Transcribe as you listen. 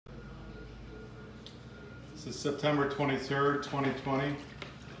This is September 23rd, 2020.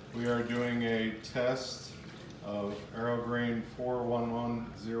 We are doing a test of Aerogreen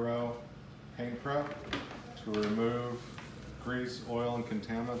 4110 paint prep to remove grease, oil, and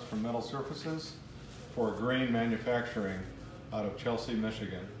contaminants from metal surfaces for green manufacturing out of Chelsea,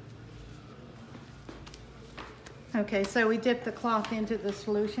 Michigan. Okay, so we dip the cloth into the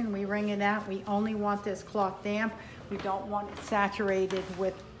solution, we wring it out. We only want this cloth damp. We don't want it saturated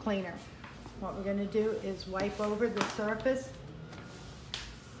with cleaner. What we're going to do is wipe over the surface.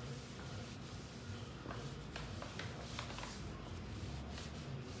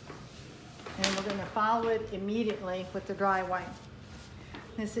 And we're going to follow it immediately with the dry wipe.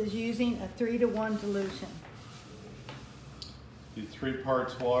 This is using a 3-to-1 dilution. 3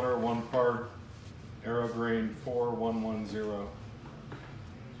 parts water, 1 part Aerogreen 4110.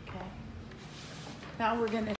 Okay. Now we're going to